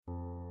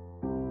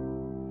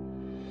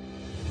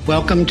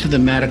Welcome to the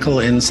Medical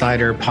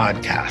Insider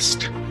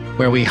Podcast,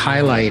 where we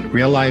highlight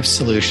real-life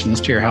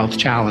solutions to your health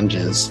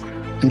challenges,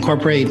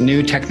 incorporate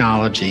new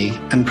technology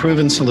and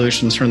proven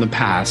solutions from the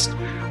past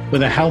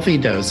with a healthy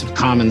dose of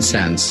common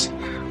sense,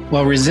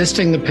 while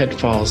resisting the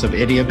pitfalls of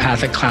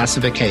idiopathic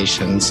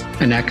classifications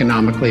and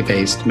economically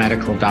based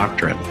medical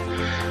doctrine.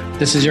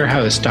 This is your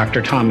host,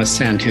 Dr. Thomas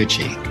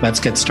Santucci.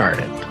 Let's get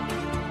started.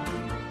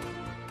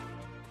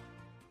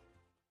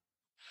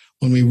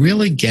 When we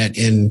really get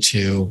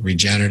into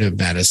regenerative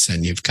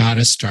medicine, you've got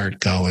to start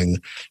going,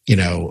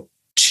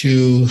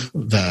 to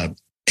the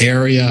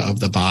area of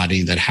the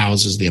body that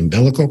houses the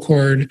umbilical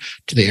cord,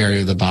 to the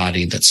area of the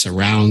body that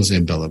surrounds the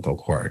umbilical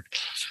cord.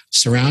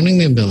 Surrounding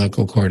the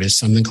umbilical cord is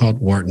something called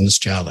Wharton's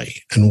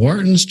jelly. And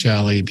Wharton's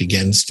jelly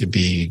begins to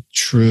be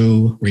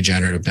true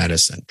regenerative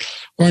medicine.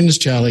 Wharton's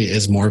jelly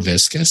is more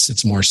viscous.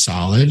 It's more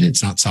solid.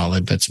 It's not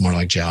solid, but it's more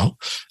like gel.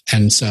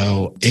 And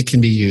so it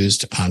can be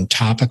used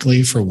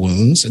topically for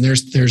wounds. And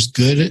there's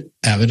good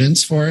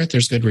evidence for it.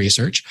 There's good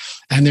research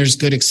and there's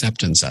good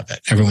acceptance of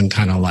it. Everyone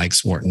kind of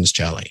likes Wharton's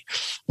jelly.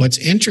 What's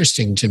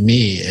interesting to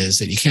me is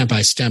that you can't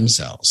buy stem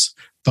cells,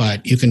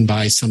 but you can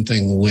buy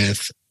something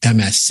with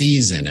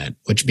MSCs in it,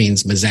 which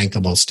means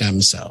mesenchymal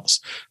stem cells.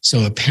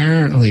 So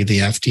apparently the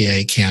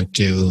FDA can't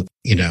do,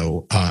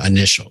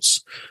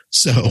 initials.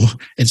 So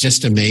it's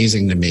just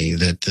amazing to me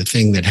that the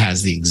thing that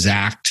has the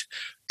exact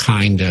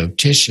kind of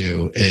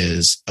tissue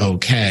is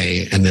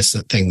okay. And this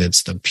thing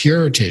that's the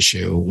pure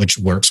tissue, which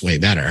works way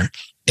better,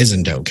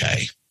 isn't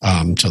okay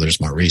until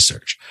there's more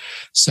research.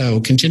 So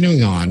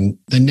continuing on,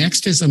 the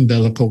next is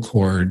umbilical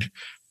cord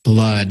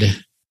blood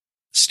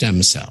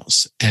stem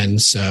cells.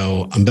 And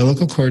so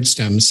umbilical cord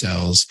stem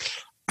cells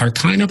are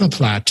kind of a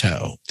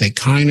plateau. They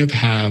kind of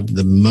have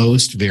the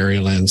most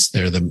virulence.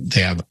 They're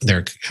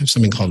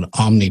something called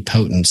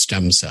omnipotent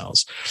stem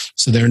cells.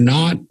 So they're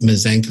not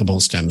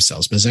mesenchymal stem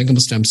cells. Mesenchymal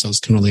stem cells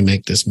can only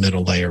make this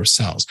middle layer of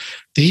cells.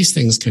 These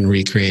things can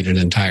recreate an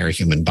entire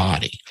human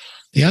body.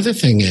 The other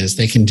thing is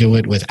they can do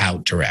it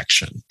without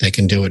direction. They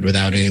can do it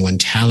without anyone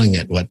telling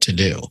it what to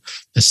do.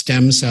 The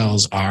stem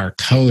cells are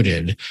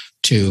coded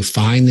to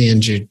find the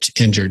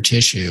injured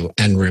tissue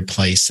and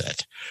replace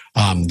it.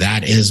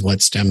 That is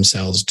what stem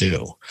cells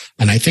do.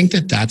 And I think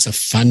that that's a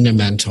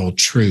fundamental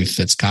truth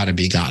that's got to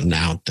be gotten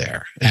out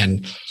there.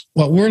 And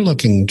what we're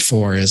looking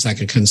for is like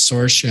a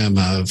consortium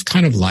of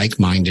kind of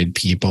like-minded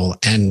people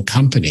and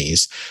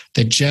companies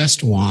that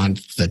just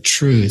want the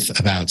truth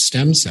about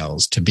stem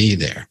cells to be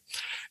there.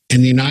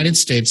 In the United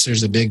States,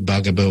 there's a big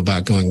bugaboo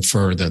about going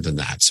further than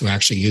that. So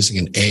actually using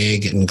an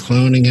egg and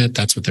cloning it,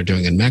 that's what they're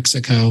doing in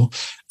Mexico.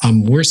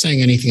 We're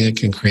saying anything that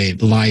can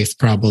create life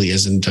probably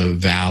isn't a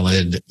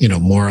valid,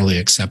 morally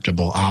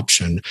acceptable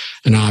option.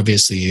 And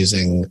obviously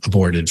using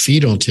aborted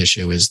fetal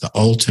tissue is the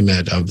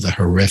ultimate of the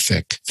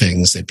horrific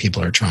things that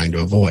people are trying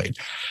to avoid.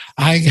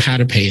 I had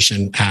a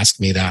patient ask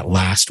me that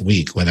last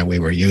week whether we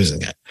were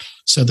using it.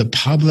 So the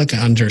public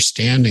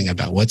understanding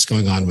about what's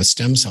going on with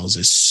stem cells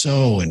is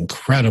so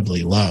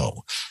incredibly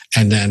low.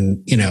 And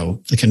then,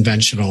 the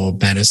conventional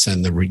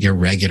medicine, your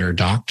regular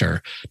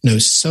doctor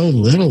knows so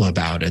little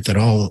about it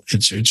that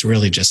it's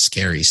really just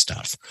scary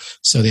stuff.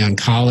 So the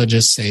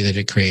oncologists say that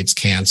it creates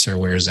cancer,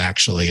 whereas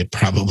actually it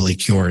probably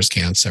cures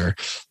cancer.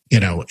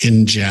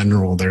 In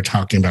general, they're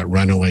talking about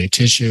runaway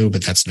tissue,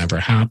 but that's never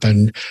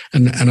happened.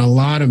 And a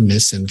lot of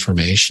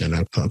misinformation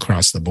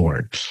across the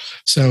board.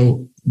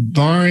 So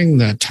barring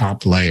the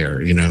top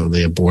layer,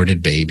 the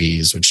aborted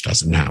babies, which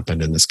doesn't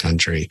happen in this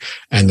country,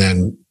 and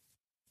then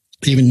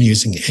even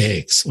using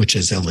eggs, which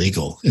is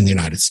illegal in the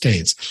United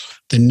States.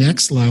 The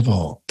next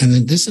level, and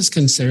then this is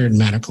considered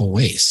medical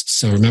waste.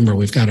 So remember,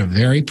 we've got a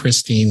very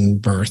pristine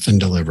birth and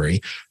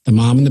delivery. The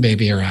mom and the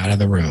baby are out of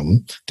the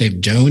room. They've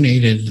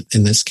donated,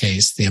 in this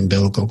case, the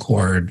umbilical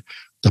cord,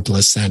 the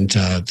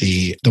placenta,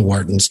 the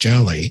Wharton's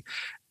jelly.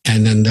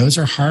 And then those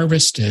are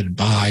harvested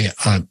by,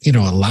 a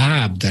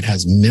lab that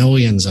has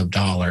millions of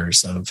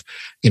dollars of,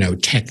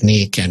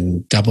 technique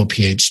and double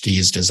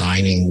PhDs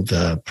designing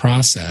the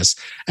process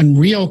and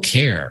real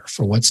care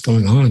for what's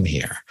going on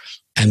here.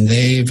 And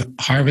they've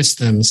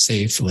harvested them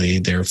safely.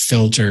 They're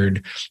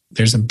filtered.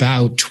 There's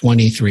about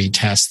 23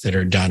 tests that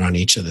are done on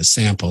each of the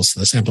samples. So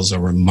the samples are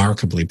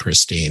remarkably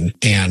pristine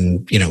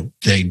and,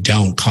 they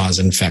don't cause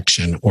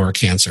infection or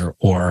cancer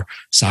or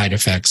side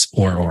effects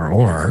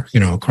or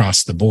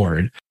across the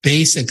board.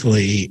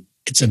 Basically,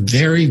 it's a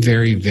very,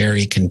 very,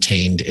 very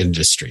contained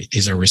industry.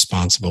 These are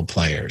responsible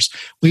players.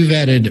 We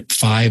vetted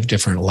 5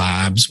 different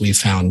labs. We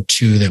found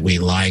 2 that we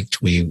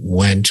liked. We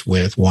went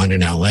with one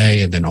in LA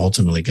and then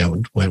ultimately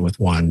went with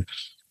one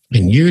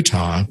in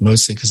Utah,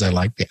 mostly because I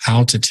like the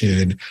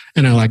altitude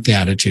and I like the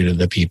attitude of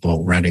the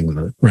people running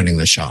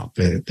the shop.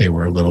 They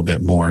were a little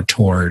bit more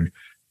toward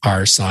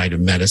our side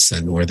of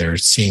medicine, where they're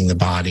seeing the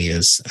body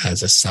as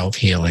a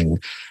self-healing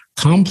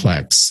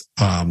complex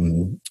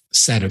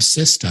set of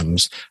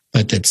systems,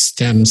 but that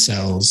stem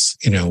cells,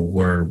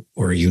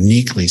 were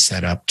uniquely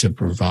set up to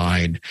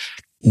provide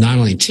not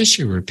only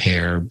tissue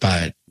repair,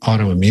 but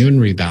autoimmune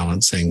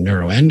rebalancing,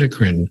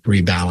 neuroendocrine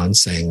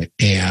rebalancing,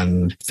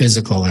 and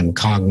physical and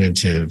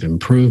cognitive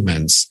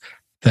improvements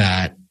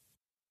that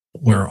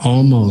were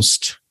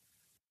almost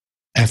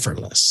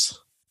effortless.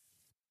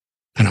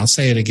 And I'll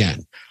say it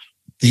again.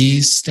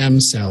 These stem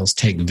cells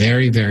take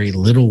very, very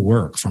little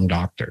work from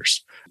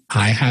doctors.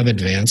 I have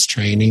advanced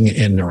training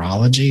in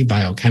neurology,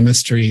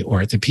 biochemistry,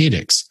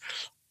 orthopedics.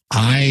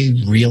 I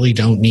really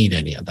don't need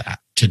any of that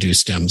to do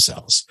stem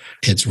cells.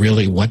 It's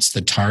really what's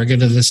the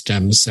target of the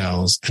stem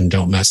cells, and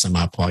don't mess them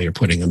up while you're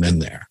putting them in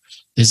there.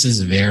 This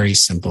is very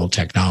simple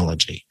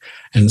technology.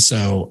 And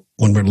so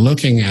when we're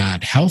looking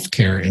at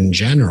healthcare in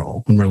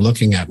general, when we're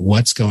looking at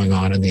what's going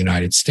on in the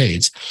United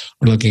States,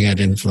 we're looking at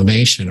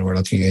inflammation, we're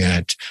looking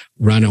at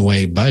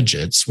runaway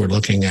budgets, we're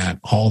looking at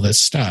all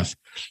this stuff.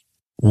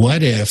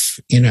 What if,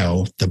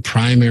 the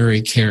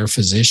primary care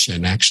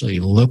physician actually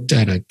looked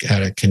at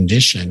a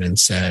condition and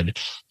said,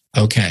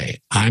 okay,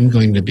 I'm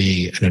going to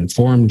be an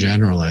informed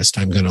generalist.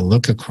 I'm going to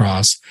look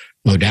across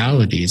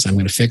modalities. I'm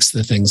going to fix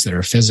the things that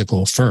are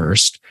physical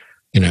first.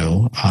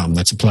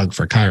 That's a plug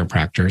for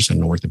chiropractors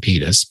and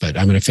orthopedists, but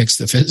I'm going to fix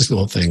the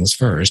physical things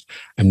first.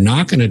 I'm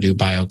not going to do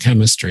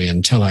biochemistry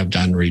until I've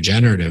done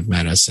regenerative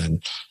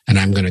medicine. And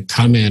I'm going to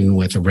come in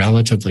with a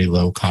relatively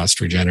low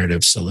cost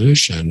regenerative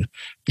solution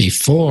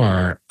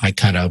before I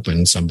cut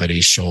open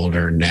somebody's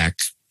shoulder, neck,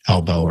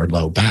 elbow, or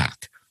low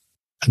back.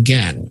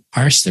 Again,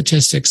 our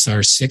statistics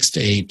are 6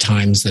 to 8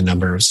 times the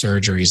number of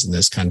surgeries in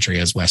this country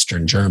as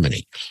Western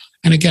Germany.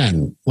 And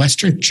again,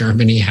 Western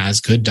Germany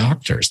has good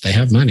doctors. They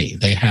have money.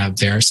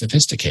 They're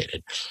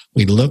sophisticated.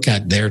 We look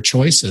at their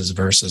choices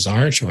versus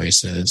our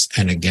choices.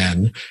 And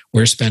again,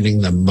 we're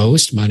spending the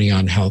most money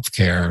on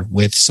healthcare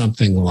with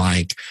something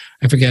like,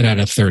 I forget, out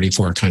of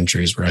 34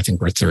 countries where I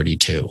think we're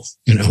 32,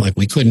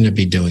 we couldn't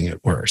be doing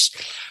it worse.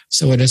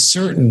 So at a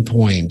certain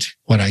point,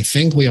 what I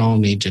think we all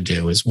need to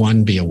do is,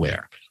 one, be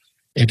aware.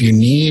 If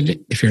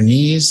your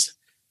knees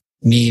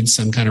need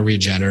some kind of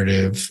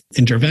regenerative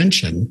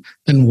intervention,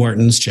 then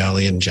Wharton's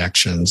jelly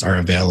injections are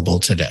available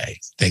today.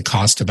 They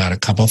cost about a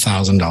couple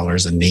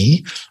 $1,000s a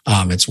knee.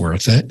 It's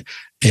worth it.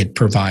 It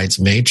provides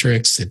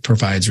matrix. It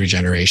provides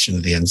regeneration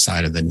to the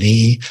inside of the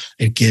knee.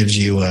 It gives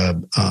you a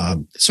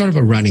sort of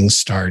a running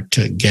start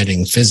to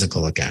getting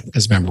physical again.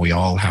 Because remember, we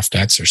all have to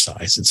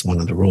exercise. It's one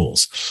of the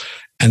rules.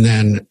 And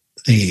then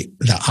the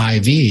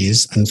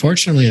IVs,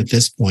 unfortunately, at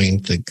this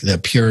point,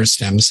 the pure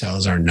stem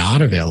cells are not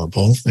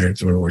available.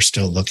 We're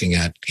still looking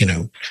at,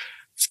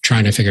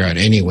 trying to figure out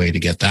any way to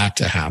get that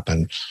to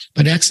happen.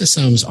 But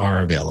exosomes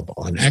are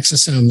available. And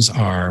exosomes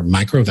are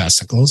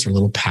microvesicles, or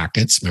little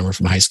packets, remember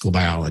from high school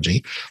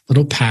biology,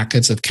 little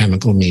packets of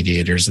chemical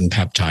mediators and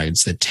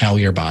peptides that tell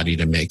your body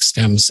to make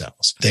stem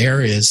cells.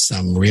 There is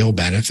some real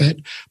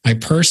benefit. My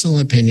personal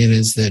opinion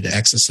is that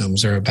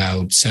exosomes are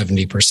about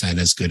 70%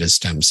 as good as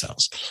stem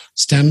cells.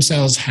 Stem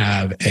cells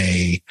have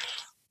a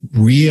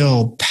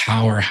real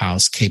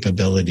powerhouse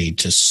capability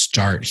to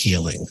start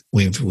healing.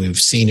 We've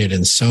seen it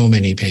in so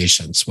many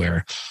patients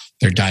where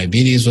their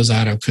diabetes was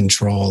out of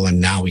control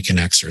and now we can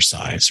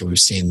exercise. Or we've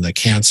seen the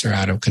cancer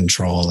out of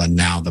control and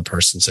now the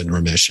person's in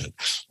remission.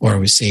 Or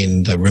we've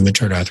seen the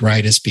rheumatoid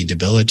arthritis be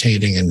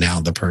debilitating and now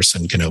the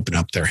person can open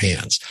up their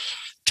hands.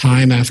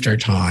 Time after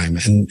time.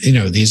 And,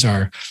 these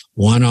are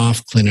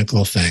one-off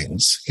clinical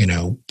things,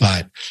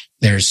 but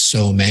there's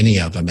so many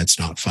of them, it's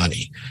not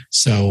funny.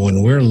 So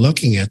when we're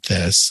looking at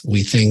this,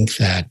 we think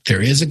that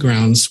there is a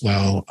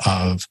groundswell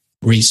of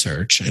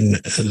research, and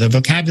the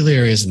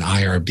vocabulary is an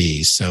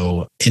IRB,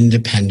 so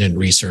Independent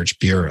Research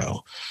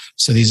Bureau.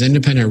 So these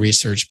independent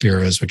research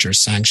bureaus, which are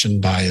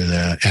sanctioned by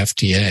the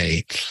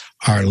FDA,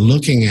 are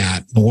looking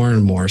at more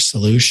and more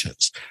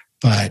solutions.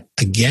 But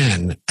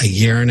again, a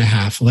year and a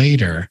half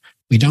later,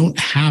 we don't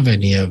have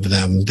any of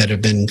them that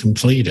have been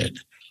completed.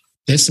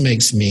 This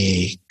makes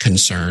me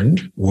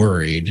concerned,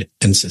 worried,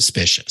 and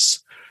suspicious,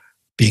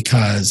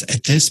 because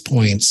at this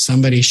point,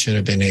 somebody should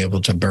have been able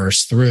to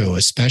burst through,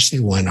 especially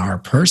when our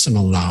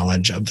personal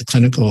knowledge of the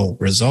clinical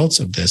results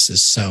of this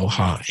is so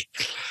high.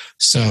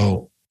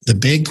 So the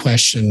big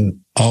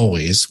question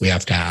always we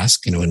have to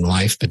ask, in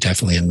life, but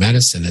definitely in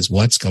medicine, is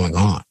what's going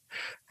on?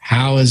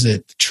 How is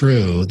it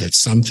true that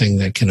something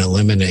that can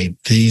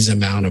eliminate these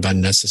amount of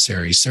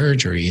unnecessary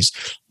surgeries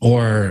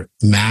or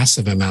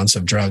massive amounts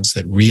of drugs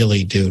that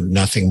really do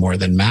nothing more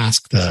than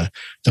mask the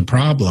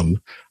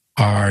problem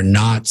are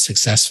not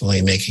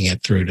successfully making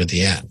it through to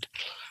the end?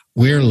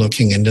 We're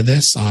looking into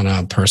this on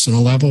a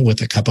personal level with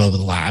a couple of the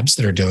labs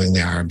that are doing the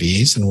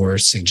IRBs, and we're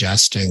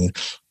suggesting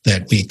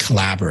that we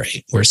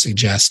collaborate. We're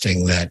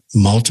suggesting that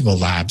multiple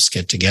labs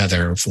get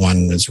together if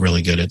one is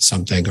really good at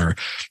something,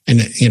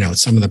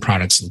 some of the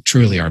products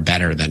truly are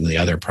better than the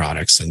other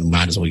products and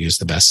might as well use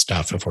the best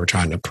stuff if we're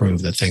trying to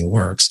prove the thing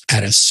works.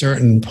 At a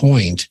certain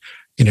point,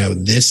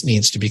 this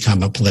needs to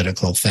become a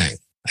political thing.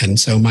 And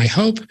so my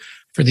hope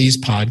for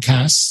these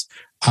podcasts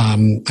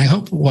I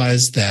hope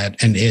was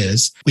that, and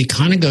is, we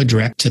kind of go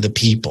direct to the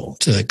people,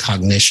 to the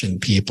cognition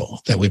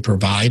people, that we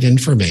provide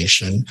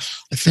information,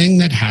 a thing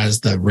that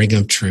has the ring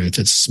of truth.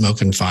 It's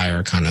smoke and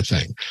fire kind of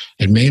thing.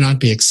 It may not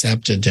be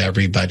accepted to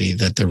everybody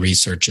that the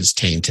research is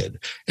tainted.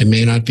 It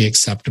may not be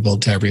acceptable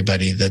to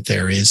everybody that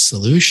there is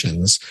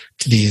solutions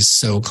to these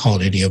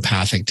so-called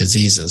idiopathic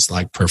diseases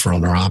like peripheral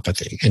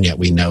neuropathy. And yet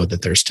we know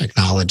that there's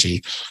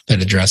technology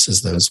that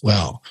addresses those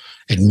well.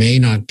 It may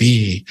not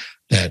be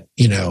that,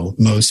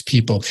 most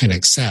people can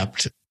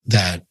accept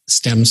that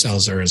stem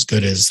cells are as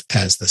good as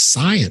the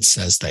science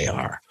says they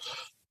are.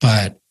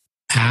 But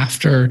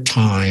after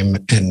time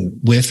and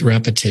with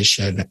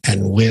repetition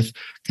and with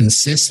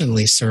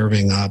consistently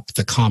serving up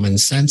the common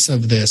sense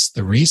of this,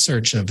 the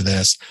research of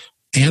this,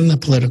 and the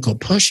political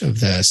push of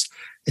this,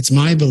 it's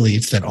my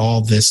belief that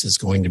all this is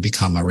going to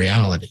become a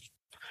reality.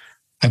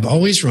 I've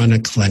always run a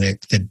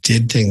clinic that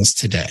did things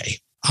today.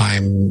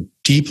 I'm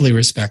deeply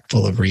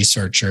respectful of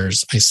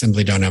researchers. I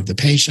simply don't have the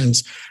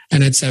patience.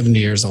 And at 70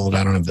 years old,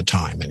 I don't have the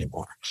time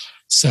anymore.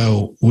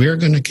 So we're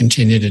going to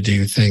continue to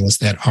do things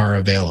that are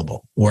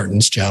available.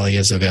 Wharton's jelly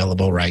is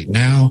available right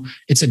now.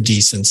 It's a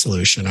decent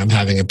solution. I'm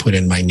having it put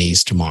in my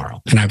knees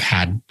tomorrow. And I've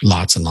had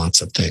lots and lots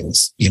of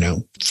things,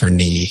 for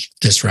knee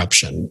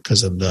disruption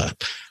because of the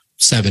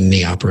 7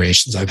 knee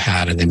operations I've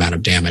had and the amount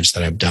of damage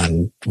that I've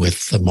done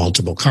with the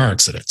multiple car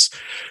accidents.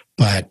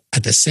 But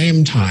at the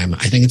same time,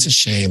 I think it's a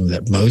shame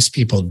that most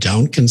people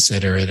don't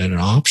consider it an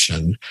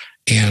option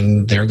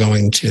and they're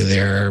going to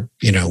their,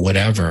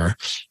 whatever,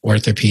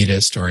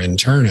 orthopedist or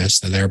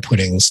internist, and they're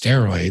putting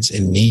steroids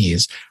in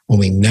knees when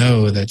we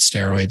know that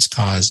steroids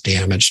cause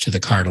damage to the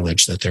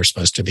cartilage that they're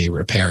supposed to be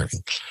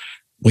repairing.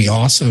 We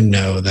also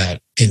know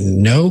that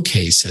in no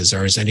cases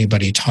is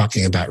anybody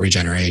talking about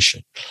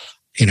regeneration.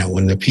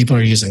 When the people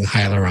are using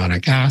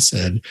hyaluronic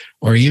acid,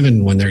 or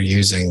even when they're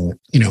using,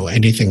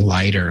 anything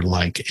lighter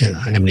like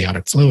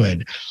amniotic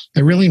fluid,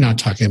 they're really not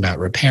talking about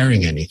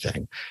repairing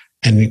anything.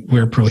 And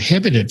we're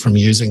prohibited from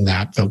using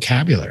that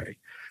vocabulary.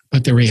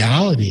 But the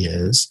reality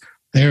is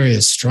there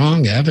is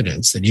strong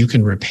evidence that you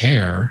can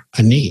repair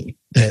a knee,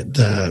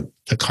 the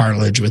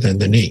cartilage within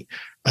the knee,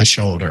 a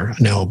shoulder,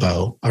 an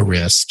elbow, a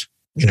wrist,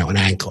 an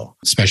ankle,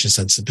 especially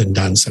since it's been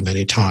done so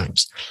many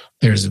times.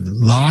 There's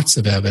lots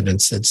of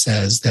evidence that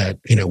says that,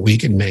 we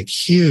can make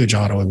huge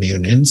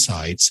autoimmune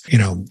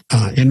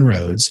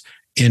inroads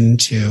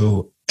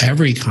into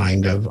every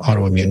kind of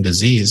autoimmune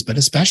disease, but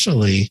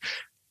especially,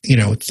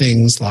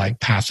 things like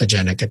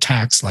pathogenic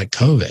attacks like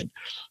COVID.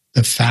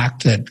 The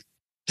fact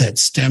that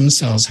stem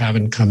cells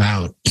haven't come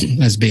out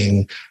as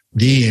being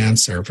the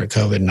answer for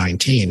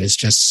COVID-19 is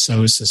just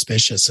so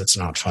suspicious. It's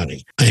not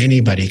funny.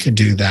 Anybody could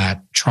do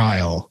that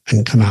trial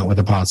and come out with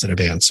a positive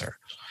answer.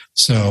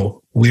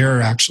 So we're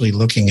actually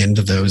looking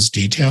into those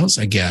details,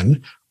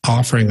 again,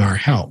 offering our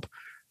help.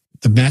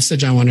 The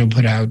message I want to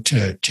put out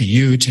to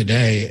you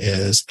today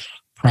is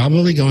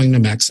probably going to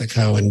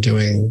Mexico and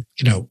doing,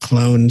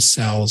 cloned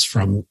cells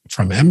from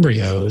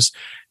embryos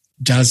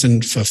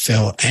doesn't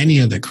fulfill any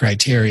of the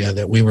criteria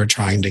that we were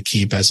trying to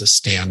keep as a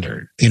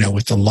standard.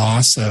 With the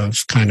loss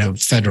of kind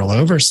of federal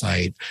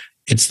oversight,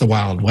 it's the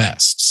Wild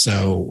West.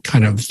 So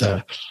kind of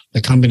the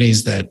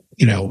companies that,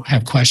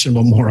 have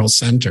questionable moral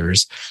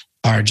centers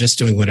are just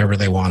doing whatever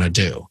they want to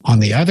do. On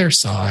the other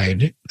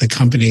side, the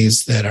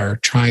companies that are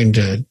trying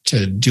to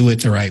do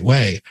it the right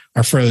way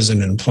are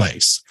frozen in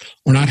place.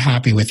 We're not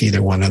happy with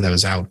either one of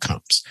those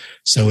outcomes.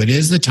 So it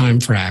is the time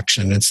for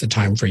action. It's the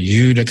time for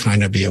you to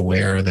kind of be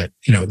aware that,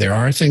 there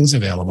are things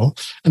available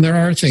and there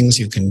are things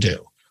you can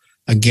do.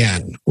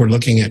 Again, we're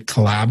looking at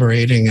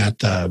collaborating at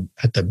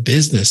the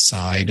business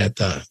side, at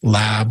the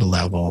lab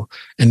level,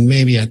 and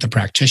maybe at the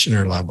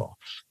practitioner level.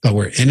 But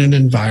we're in an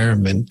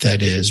environment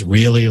that is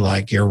really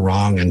like you're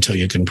wrong until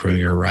you can prove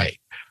you're right.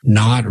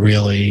 Not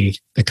really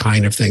the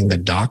kind of thing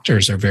that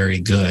doctors are very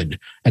good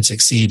at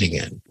succeeding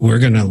in. We're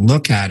going to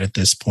look at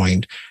this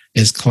point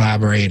is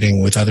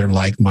collaborating with other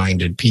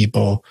like-minded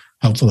people.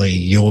 Hopefully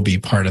you'll be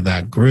part of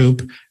that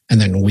group. And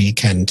then we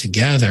can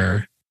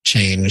together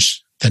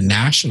change the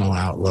national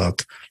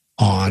outlook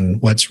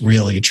on what's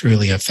really,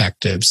 truly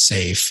effective,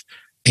 safe,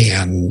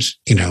 and,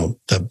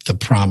 the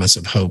promise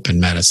of hope in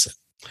medicine.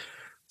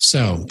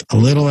 So a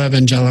little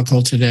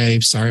evangelical today.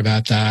 Sorry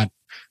about that.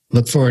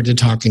 Look forward to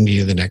talking to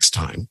you the next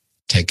time.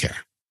 Take care.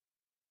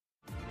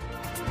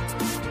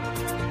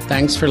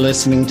 Thanks for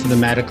listening to the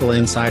Medical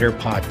Insider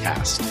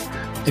podcast.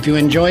 If you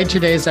enjoyed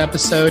today's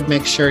episode,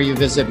 make sure you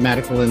visit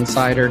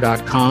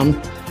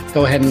medicalinsider.com.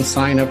 Go ahead and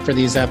sign up for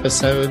these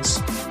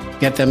episodes.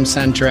 Get them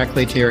sent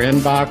directly to your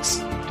inbox.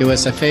 Do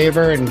us a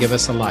favor and give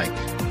us a like.